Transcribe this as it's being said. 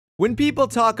When people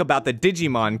talk about the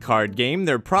Digimon card game,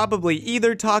 they're probably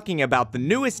either talking about the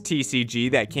newest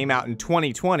TCG that came out in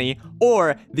 2020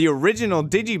 or the original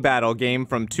Digibattle game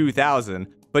from 2000.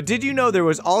 But did you know there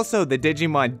was also the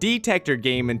Digimon Detector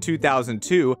game in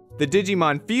 2002, the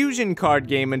Digimon Fusion card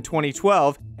game in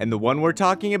 2012, and the one we're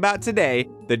talking about today,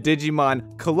 the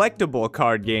Digimon Collectible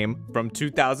Card Game from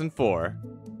 2004.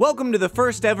 Welcome to the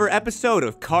first ever episode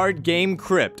of Card Game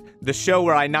Crypt, the show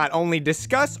where I not only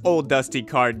discuss old dusty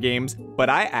card games,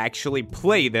 but I actually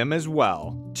play them as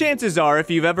well. Chances are, if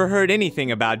you've ever heard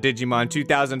anything about Digimon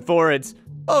 2004, it's,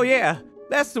 oh yeah,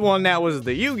 that's the one that was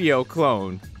the Yu-Gi-Oh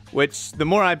clone. Which, the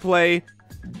more I play,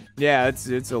 yeah,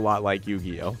 it's a lot like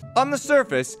Yu-Gi-Oh! On the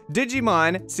surface,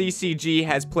 Digimon CCG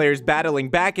has players battling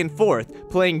back and forth,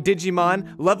 playing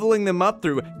Digimon, leveling them up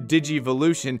through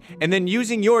Digivolution, and then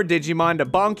using your Digimon to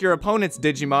bonk your opponent's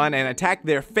Digimon and attack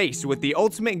their face with the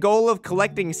ultimate goal of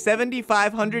collecting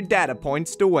 7,500 data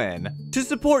points to win. To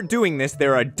support doing this,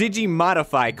 there are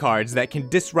Digimodify cards that can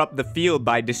disrupt the field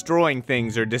by destroying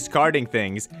things or discarding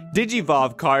things,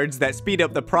 Digivolve cards that speed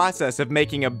up the process of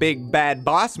making a big bad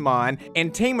bossmon,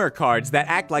 and Tamer cards that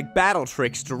act like battle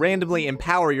tricks to randomly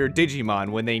empower your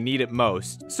Digimon when they need it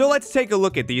most. So let's take a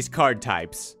look at these card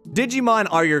types. Digimon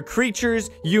are your creatures,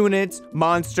 units,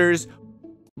 monsters,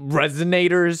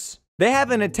 resonators. They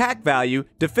have an attack value,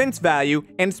 defense value,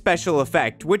 and special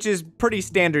effect, which is pretty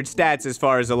standard stats as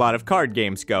far as a lot of card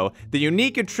games go. The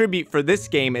unique attribute for this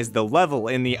game is the level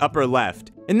in the upper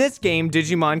left. In this game,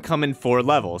 Digimon come in 4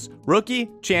 levels: Rookie,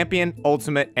 Champion,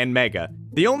 Ultimate, and Mega.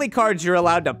 The only cards you're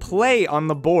allowed to play on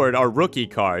the board are Rookie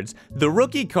cards. The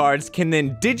Rookie cards can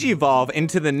then Digivolve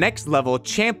into the next level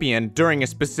Champion during a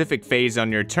specific phase on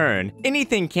your turn.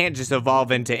 Anything can't just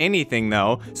evolve into anything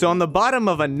though, so on the bottom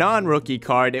of a non-Rookie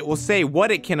card, it will say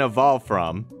what it can evolve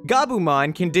from.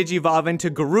 Gabumon can Digivolve into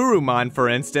Garurumon, for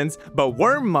instance, but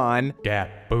Wormmon,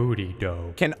 dat booty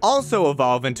dough, can also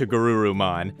evolve into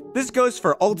Garurumon. This goes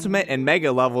for Ultimate and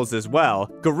Mega levels as well.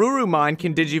 Garurumon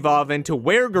can Digivolve into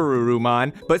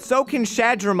WereGarurumon, but so can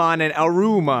Shadramon and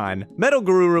Arumon. Metal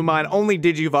Garurumon only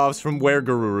Digivolves from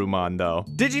WereGarurumon though.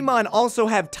 Digimon also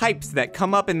have types that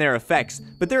come up in their effects,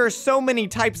 but there are so many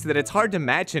types that it's hard to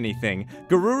match anything.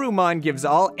 Garurumon gives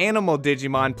all animal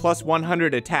Digimon plus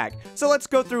 100 attack, so let's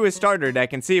go through his starter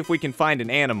deck and see if we can find an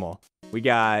animal. We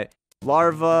got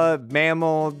larva,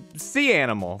 mammal, sea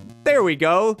animal. There we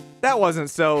go. That wasn't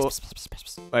so...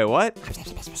 Wait, what?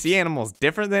 Sea animal's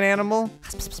different than animal?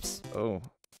 Oh,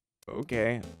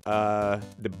 okay.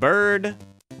 The bird,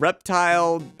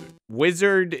 reptile,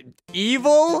 wizard,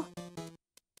 evil?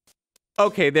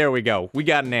 Okay, there we go. We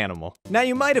got an animal. Now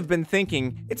you might have been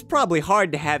thinking, it's probably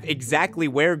hard to have exactly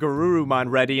WereGarurumon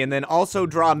ready and then also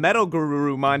draw Metal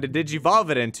Garurumon to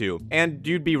Digivolve it into. And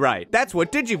you'd be right. That's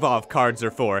what Digivolve cards are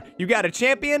for. You got a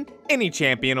champion? Any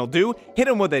champion will do. Hit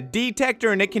him with a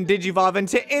detector and it can Digivolve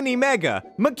into any Mega.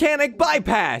 Mechanic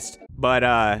bypassed!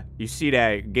 But, you see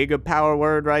that Giga Power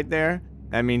word right there?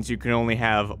 That means you can only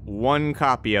have 1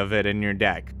 copy of it in your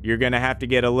deck. You're gonna have to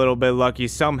get a little bit lucky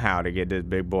somehow to get this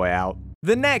big boy out.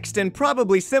 The next and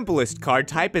probably simplest card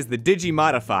type is the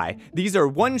Digimodify. These are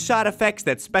one-shot effects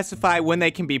that specify when they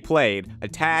can be played.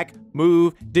 Attack,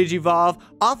 move, Digivolve,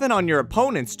 often on your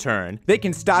opponent's turn. They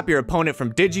can stop your opponent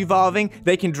from Digivolving,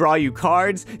 they can draw you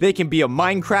cards, they can be a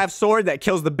Minecraft sword that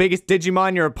kills the biggest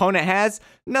Digimon your opponent has.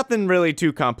 Nothing really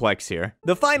too complex here.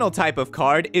 The final type of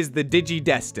card is the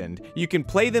Digidestined. You can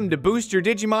play them to boost your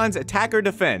Digimon's attack or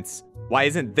defense. Why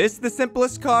isn't this the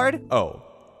simplest card? Oh,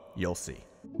 you'll see.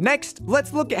 Next,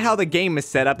 let's look at how the game is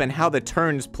set up and how the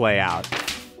turns play out.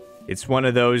 It's one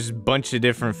of those bunch of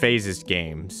different phases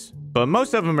games, but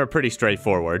most of them are pretty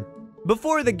straightforward.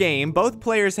 Before the game, both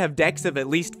players have decks of at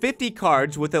least 50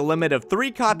 cards with a limit of 3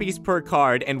 copies per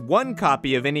card and 1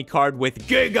 copy of any card with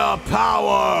Giga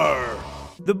Power!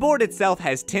 The board itself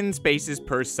has 10 spaces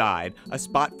per side, a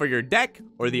spot for your deck,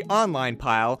 or the online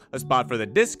pile, a spot for the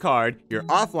discard, your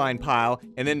offline pile,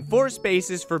 and then 4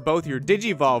 spaces for both your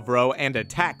Digivolve row and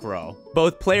attack row.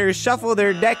 Both players shuffle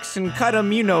their decks and cut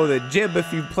them, you know the jib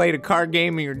if you've played a card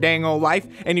game in your dang old life,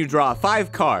 and you draw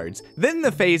 5 cards. Then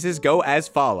the phases go as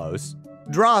follows.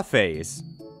 Draw phase.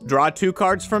 Draw 2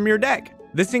 cards from your deck.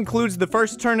 This includes the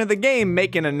first turn of the game,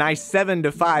 making a nice 7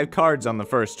 to 5 cards on the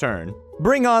first turn.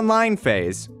 Bring online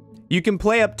phase. You can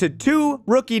play up to 2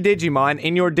 rookie Digimon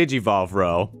in your Digivolve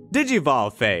row.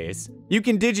 Digivolve phase. You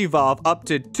can Digivolve up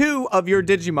to 2 of your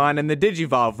Digimon in the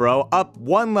Digivolve row up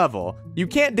 1 level. You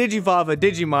can't Digivolve a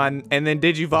Digimon and then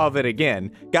Digivolve it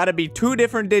again. Gotta be 2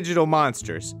 different digital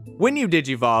monsters. When you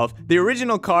Digivolve, the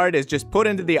original card is just put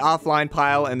into the offline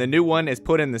pile and the new one is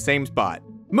put in the same spot.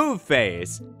 Move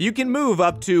phase. You can move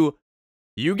up to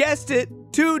You guessed it,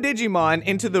 2 Digimon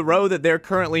into the row that they're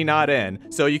currently not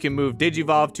in, so you can move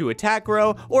Digivolve to attack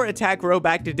row or attack row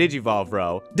back to Digivolve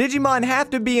row. Digimon have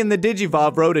to be in the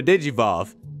Digivolve row to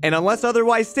Digivolve, and unless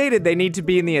otherwise stated, they need to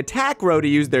be in the attack row to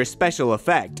use their special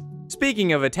effect.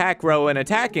 Speaking of attack row and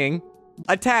attacking,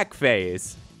 attack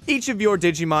phase. Each of your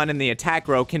Digimon in the attack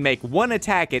row can make one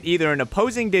attack at either an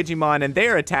opposing Digimon in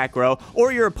their attack row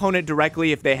or your opponent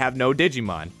directly if they have no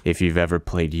Digimon. If you've ever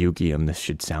played Yu-Gi-Oh, this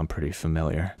should sound pretty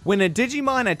familiar. When a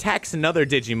Digimon attacks another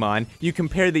Digimon, you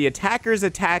compare the attacker's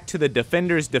attack to the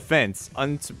defender's defense,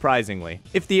 unsurprisingly.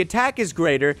 If the attack is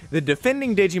greater, the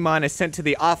defending Digimon is sent to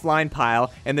the offline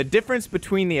pile, and the difference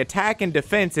between the attack and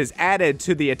defense is added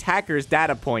to the attacker's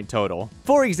data point total.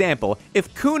 For example,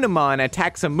 if Kunamon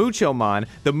attacks a Muchomon,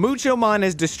 the Muchomon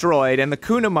is destroyed and the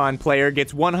Kunamon player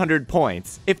gets 100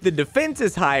 points. If the defense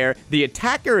is higher, the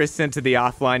attacker is sent to the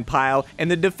offline pile and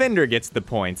the defender gets the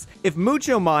points. If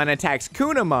Muchomon attacks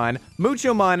Kunamon,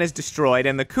 Muchomon is destroyed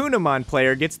and the Kunamon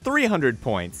player gets 300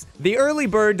 points. The early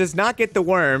bird does not get the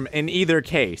worm in either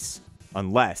case,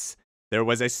 unless there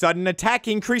was a sudden attack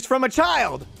increase from a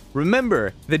child!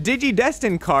 Remember, the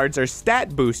Digidestin cards are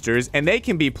stat boosters and they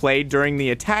can be played during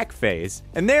the attack phase.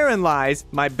 And therein lies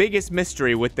my biggest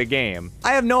mystery with the game.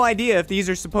 I have no idea if these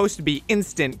are supposed to be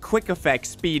instant, quick effect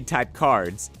speed type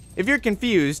cards. If you're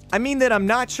confused, I mean that I'm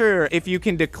not sure if you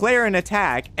can declare an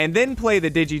attack and then play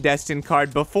the Digidestin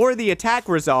card before the attack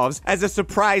resolves as a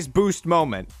surprise boost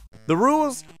moment. The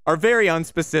rules are very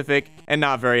unspecific and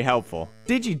not very helpful.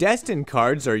 Digidestin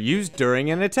cards are used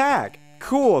during an attack.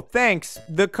 Cool, thanks.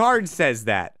 The card says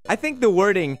that. I think the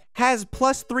wording has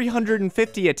plus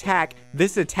 350 attack,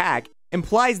 this attack,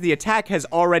 implies the attack has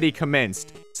already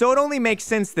commenced. So it only makes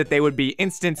sense that they would be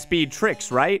instant speed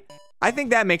tricks, right? I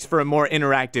think that makes for a more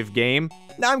interactive game.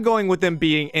 I'm going with them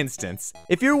being instants.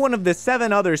 If you're one of the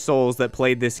 7 other souls that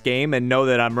played this game and know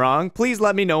that I'm wrong, please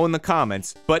let me know in the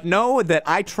comments. But know that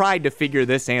I tried to figure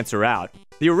this answer out.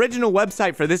 The original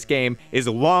website for this game is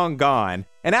long gone,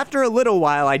 and after a little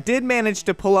while I did manage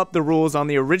to pull up the rules on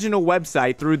the original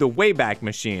website through the Wayback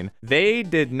Machine. They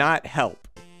did not help.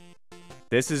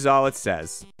 This is all it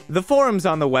says. The forums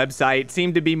on the website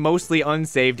seem to be mostly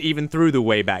unsaved even through the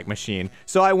Wayback Machine,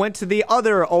 so I went to the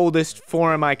other oldest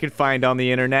forum I could find on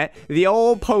the internet, the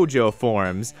old Pojo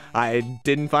forums. I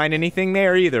didn't find anything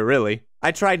there either, really.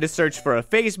 I tried to search for a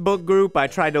Facebook group, I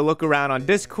tried to look around on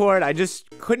Discord, I just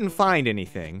couldn't find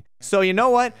anything. So you know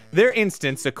what? They're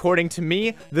instants, according to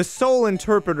me, the sole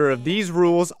interpreter of these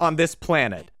rules on this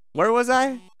planet. Where was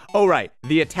I? Oh right,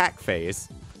 the attack phase.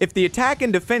 If the attack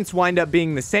and defense wind up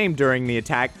being the same during the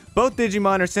attack, both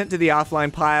Digimon are sent to the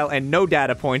offline pile and no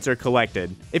data points are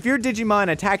collected. If your Digimon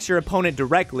attacks your opponent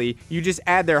directly, you just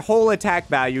add their whole attack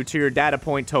value to your data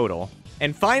point total.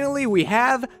 And finally, we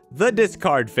have the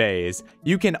discard phase.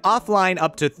 You can offline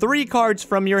up to 3 cards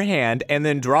from your hand and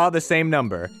then draw the same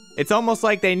number. It's almost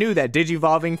like they knew that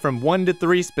digivolving from 1 to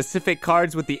 3 specific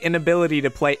cards with the inability to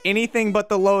play anything but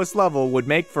the lowest level would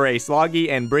make for a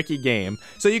sloggy and bricky game.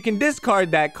 So you can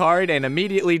discard that card and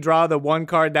immediately draw the 1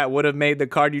 card that would have made the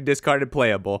card you discarded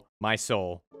playable. My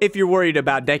soul. If you're worried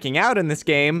about decking out in this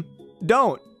game,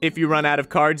 don't. If you run out of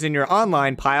cards in your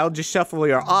online pile, just shuffle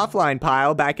your offline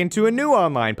pile back into a new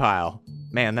online pile.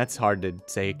 Man, that's hard to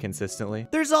say consistently.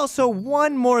 There's also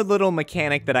one more little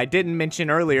mechanic that I didn't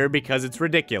mention earlier because it's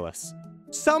ridiculous.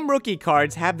 Some rookie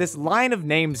cards have this line of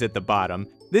names at the bottom.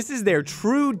 This is their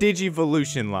true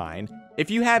Digivolution line. If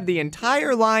you have the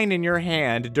entire line in your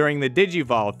hand during the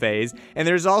Digivolve phase, and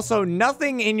there's also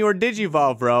nothing in your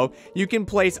Digivolve row, you can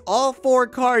place all 4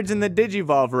 cards in the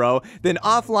Digivolve row, then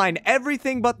offline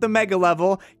everything but the Mega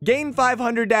level, gain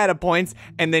 500 data points,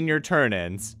 and then your turn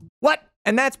ends. What?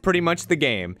 And that's pretty much the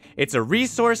game. It's a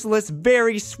resourceless,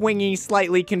 very swingy,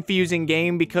 slightly confusing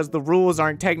game because the rules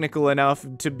aren't technical enough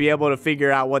to be able to figure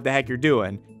out what the heck you're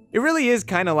doing. It really is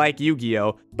kinda like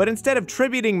Yu-Gi-Oh, but instead of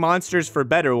tributing monsters for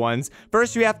better ones,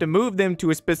 first you have to move them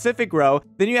to a specific row,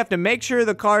 then you have to make sure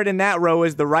the card in that row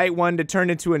is the right one to turn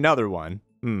into another one.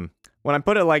 When I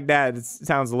put it like that, it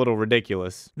sounds a little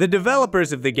ridiculous. The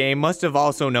developers of the game must have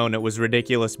also known it was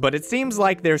ridiculous, but it seems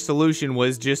like their solution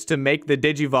was just to make the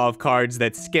Digivolve cards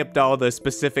that skipped all the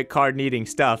specific card needing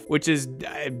stuff, which is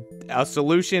a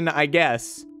solution, I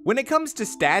guess. When it comes to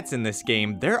stats in this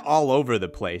game, they're all over the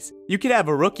place. You could have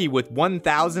a rookie with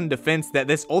 1000 defense that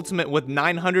this ultimate with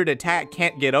 900 attack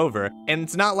can't get over, and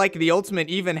it's not like the ultimate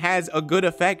even has a good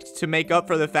effect to make up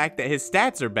for the fact that his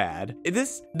stats are bad.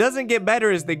 This doesn't get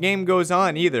better as the game goes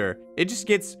on either. It just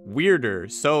gets weirder,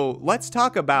 so let's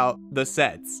talk about the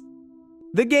sets.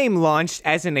 The game launched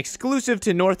as an exclusive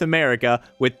to North America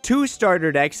with 2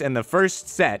 starter decks and the first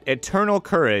set, Eternal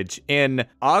Courage, in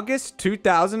August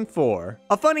 2004.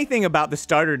 A funny thing about the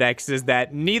starter decks is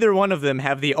that neither one of them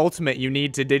have the ultimate you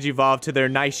need to digivolve to their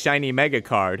nice shiny Mega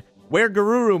card. Where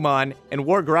Garurumon and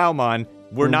War Growlmon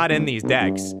were not in these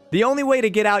decks. The only way to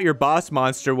get out your boss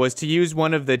monster was to use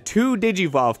one of the 2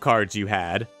 Digivolve cards you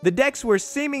had. The decks were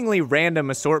seemingly random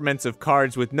assortments of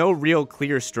cards with no real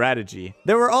clear strategy.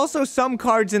 There were also some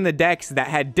cards in the decks that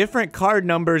had different card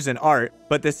numbers and art,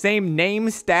 but the same name,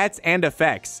 stats, and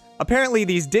effects. Apparently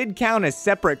these did count as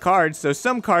separate cards, so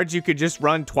some cards you could just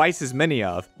run twice as many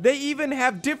of. They even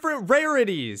have different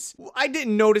rarities! I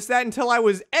didn't notice that until I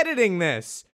was editing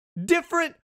this.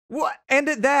 Different... What? And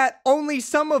at that, only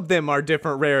some of them are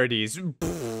different rarities.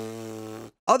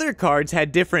 Other cards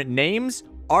had different names,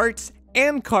 arts,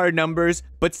 and card numbers,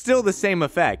 but still the same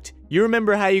effect. You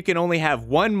remember how you can only have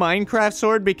one Minecraft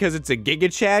sword because it's a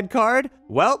Giga Chad card?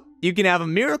 Well, you can have a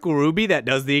Miracle Ruby that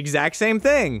does the exact same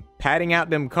thing. Padding out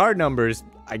them card numbers,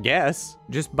 I guess.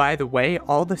 Just by the way,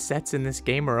 all the sets in this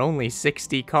game are only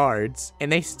 60 cards, and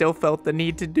they still felt the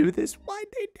need to do this. Why'd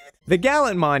they do that? The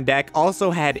Gallantmon deck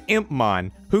also had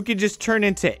Impmon, who could just turn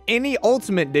into any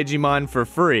ultimate Digimon for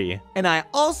free. And I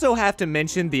also have to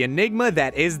mention the enigma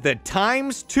that is the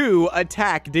 ×2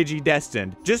 attack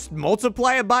Digidestined. Just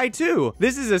multiply it by 2.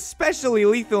 This is especially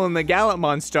lethal in the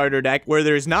Gallantmon starter deck, where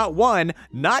there's not 1,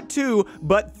 not 2,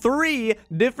 but 3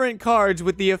 different cards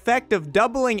with the effect of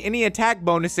doubling any attack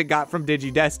bonus it got from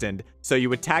Digidestined. So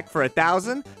you attack for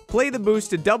 1,000, play the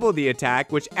boost to double the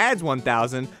attack, which adds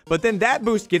 1,000, but then that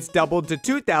boost gets doubled to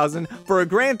 2,000 for a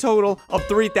grand total of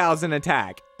 3,000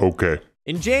 attack. Okay.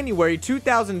 In January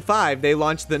 2005, they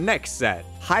launched the next set,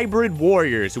 Hybrid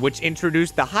Warriors, which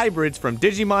introduced the hybrids from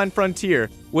Digimon Frontier,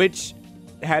 which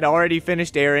had already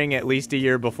finished airing at least a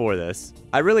year before this.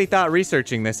 I really thought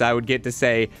researching this I would get to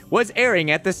say, was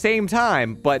airing at the same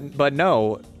time, but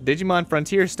no, Digimon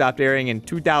Frontier stopped airing in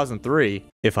 2003.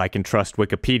 If I can trust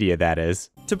Wikipedia, that is.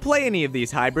 To play any of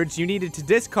these hybrids, you needed to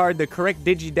discard the correct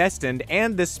Digidestined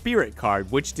and the Spirit card,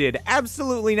 which did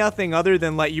absolutely nothing other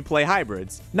than let you play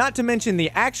hybrids. Not to mention the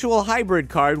actual hybrid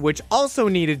card, which also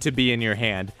needed to be in your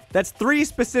hand. That's 3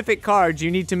 specific cards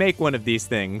you need to make one of these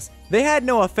things. They had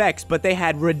no effects, but they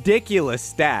had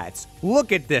ridiculous stats.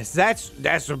 Look at this,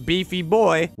 that's a beefy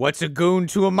boy. What's a goon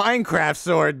to a Minecraft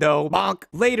sword though, bonk?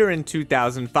 Later in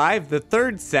 2005, the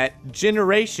third set,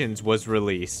 Generations, was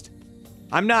released.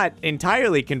 I'm not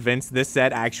entirely convinced this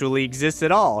set actually exists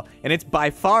at all, and it's by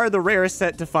far the rarest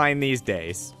set to find these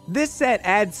days. This set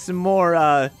adds some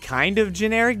more, kind of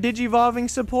generic Digivolving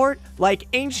support, like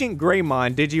Ancient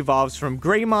Greymon Digivolves from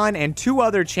Greymon and 2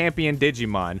 other champion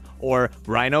Digimon, or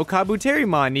Rhino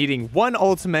Kabuterimon needing 1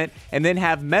 ultimate and then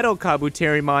have Metal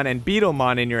Kabuterimon and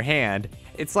Beetlemon in your hand.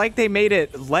 It's like they made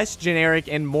it less generic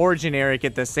and more generic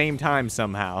at the same time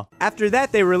somehow. After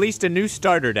that, they released a new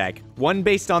starter deck, one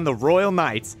based on the Royal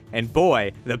Knights, and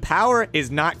boy, the power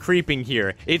is not creeping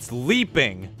here, it's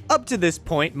leaping. Up to this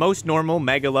point, most normal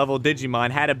Mega level Digimon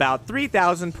had about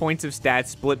 3,000 points of stats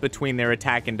split between their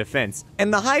attack and defense,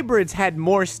 and the hybrids had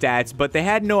more stats, but they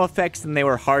had no effects and they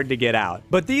were hard to get out.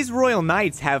 But these Royal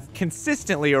Knights have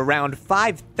consistently around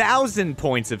 5,000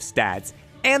 points of stats,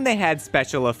 and they had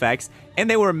special effects, and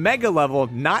they were Mega level,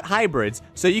 not hybrids,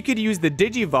 so you could use the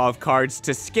Digivolve cards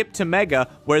to skip to Mega,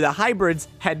 where the hybrids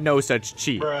had no such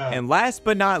cheat. And last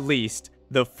but not least,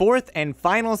 the 4th and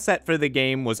final set for the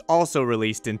game was also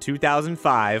released in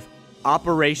 2005,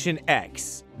 Operation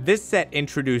X. This set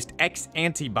introduced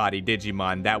X-Antibody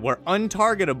Digimon that were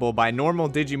untargetable by normal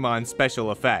Digimon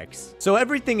special effects. So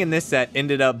everything in this set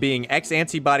ended up being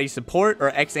X-Antibody support or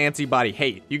X-Antibody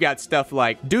hate. You got stuff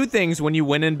like, do things when you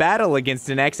win in battle against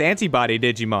an X-Antibody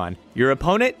Digimon. Your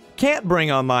opponent can't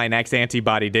bring online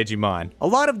X-Antibody Digimon. A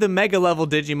lot of the Mega level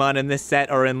Digimon in this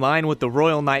set are in line with the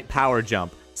Royal Knight power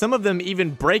jump, some of them even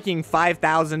breaking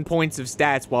 5,000 points of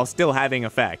stats while still having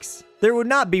effects. There would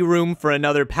not be room for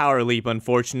another power leap,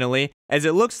 unfortunately, as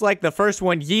it looks like the first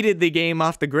one yeeted the game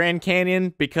off the Grand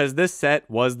Canyon because this set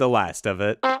was the last of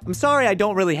it. I'm sorry I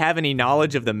don't really have any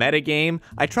knowledge of the metagame.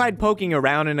 I tried poking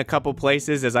around in a couple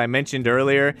places, as I mentioned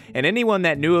earlier, and anyone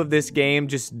that knew of this game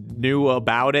just knew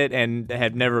about it and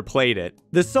had never played it.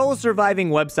 The sole surviving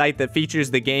website that features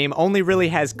the game only really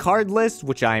has card lists,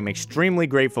 which I am extremely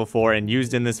grateful for and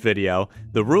used in this video,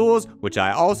 the rules, which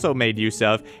I also made use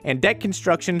of, and deck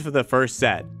construction for the first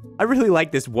set. I really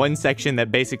like this one section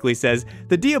that basically says,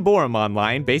 the Diaboromon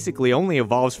line basically only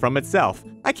evolves from itself.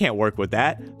 I can't work with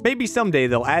that. Maybe someday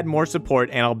they'll add more support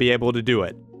and I'll be able to do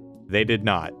it. they did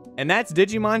not. And that's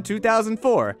Digimon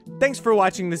 2004. Thanks for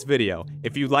watching this video.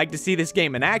 If you'd like to see this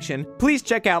game in action, please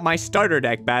check out my starter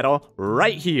deck battle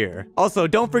right here. Also,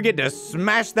 don't forget to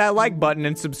smash that like button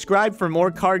and subscribe for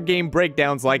more card game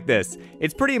breakdowns like this.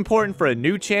 It's pretty important for a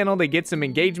new channel to get some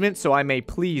engagement so I may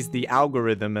please the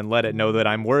algorithm and let it know that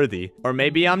I'm worthy. Or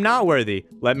maybe I'm not worthy.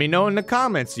 Let me know in the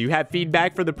comments. You have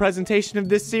feedback for the presentation of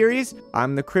this series?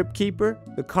 I'm the Crypt Keeper,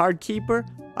 the Card Keeper,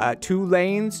 2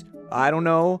 lanes. I don't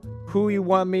know who you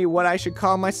want me, what I should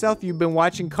call myself. You've been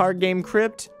watching Card Game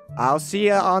Crypt. I'll see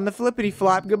ya on the flippity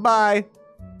flop. Goodbye.